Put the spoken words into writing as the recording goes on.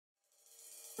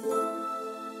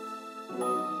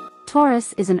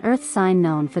Taurus is an earth sign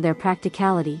known for their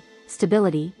practicality,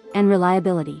 stability, and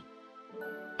reliability.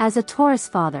 As a Taurus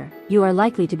father, you are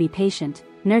likely to be patient,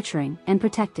 nurturing, and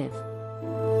protective.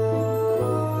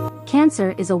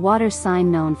 Cancer is a water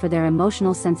sign known for their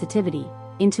emotional sensitivity,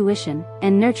 intuition,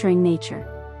 and nurturing nature.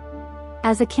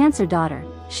 As a Cancer daughter,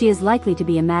 she is likely to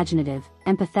be imaginative,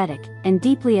 empathetic, and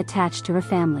deeply attached to her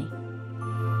family.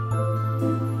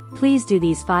 Please do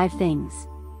these 5 things.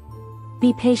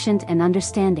 Be patient and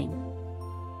understanding.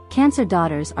 Cancer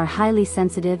daughters are highly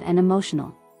sensitive and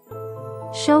emotional.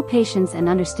 Show patience and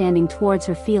understanding towards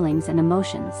her feelings and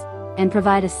emotions, and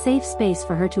provide a safe space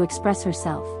for her to express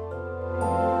herself.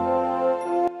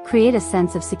 Create a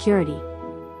sense of security.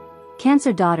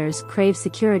 Cancer daughters crave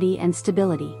security and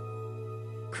stability.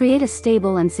 Create a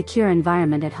stable and secure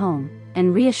environment at home,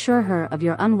 and reassure her of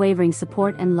your unwavering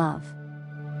support and love.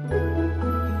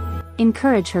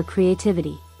 Encourage her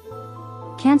creativity.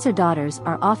 Cancer daughters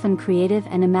are often creative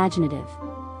and imaginative.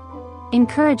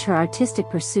 Encourage her artistic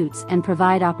pursuits and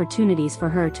provide opportunities for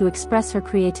her to express her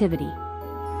creativity.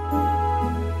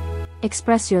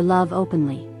 Express your love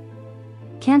openly.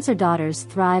 Cancer daughters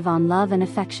thrive on love and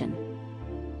affection.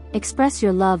 Express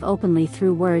your love openly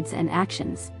through words and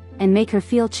actions, and make her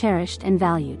feel cherished and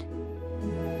valued.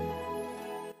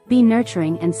 Be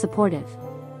nurturing and supportive.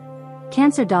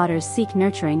 Cancer daughters seek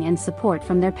nurturing and support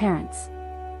from their parents.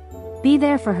 Be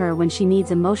there for her when she needs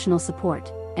emotional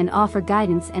support, and offer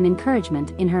guidance and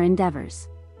encouragement in her endeavors.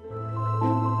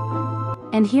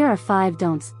 And here are 5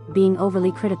 don'ts: being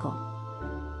overly critical.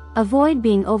 Avoid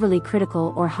being overly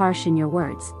critical or harsh in your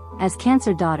words, as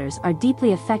Cancer daughters are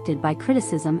deeply affected by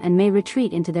criticism and may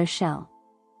retreat into their shell.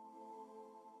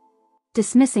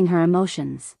 Dismissing her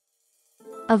emotions.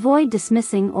 Avoid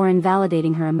dismissing or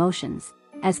invalidating her emotions,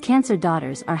 as Cancer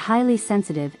daughters are highly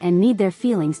sensitive and need their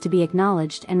feelings to be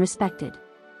acknowledged and respected.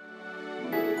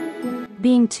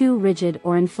 Being too rigid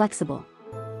or inflexible.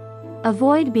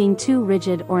 Avoid being too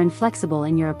rigid or inflexible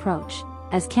in your approach,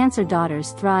 as Cancer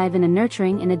daughters thrive in a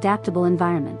nurturing and adaptable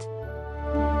environment.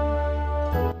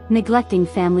 Neglecting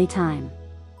family time.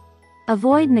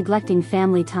 Avoid neglecting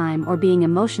family time or being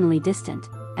emotionally distant,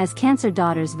 as Cancer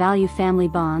daughters value family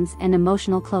bonds and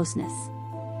emotional closeness.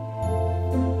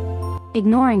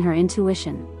 Ignoring her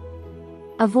intuition.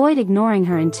 Avoid ignoring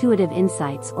her intuitive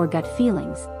insights or gut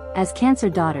feelings, as Cancer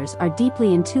daughters are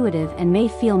deeply intuitive and may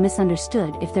feel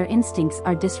misunderstood if their instincts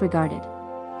are disregarded.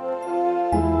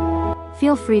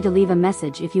 Feel free to leave a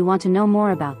message if you want to know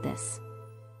more about this.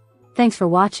 Thanks for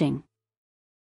watching.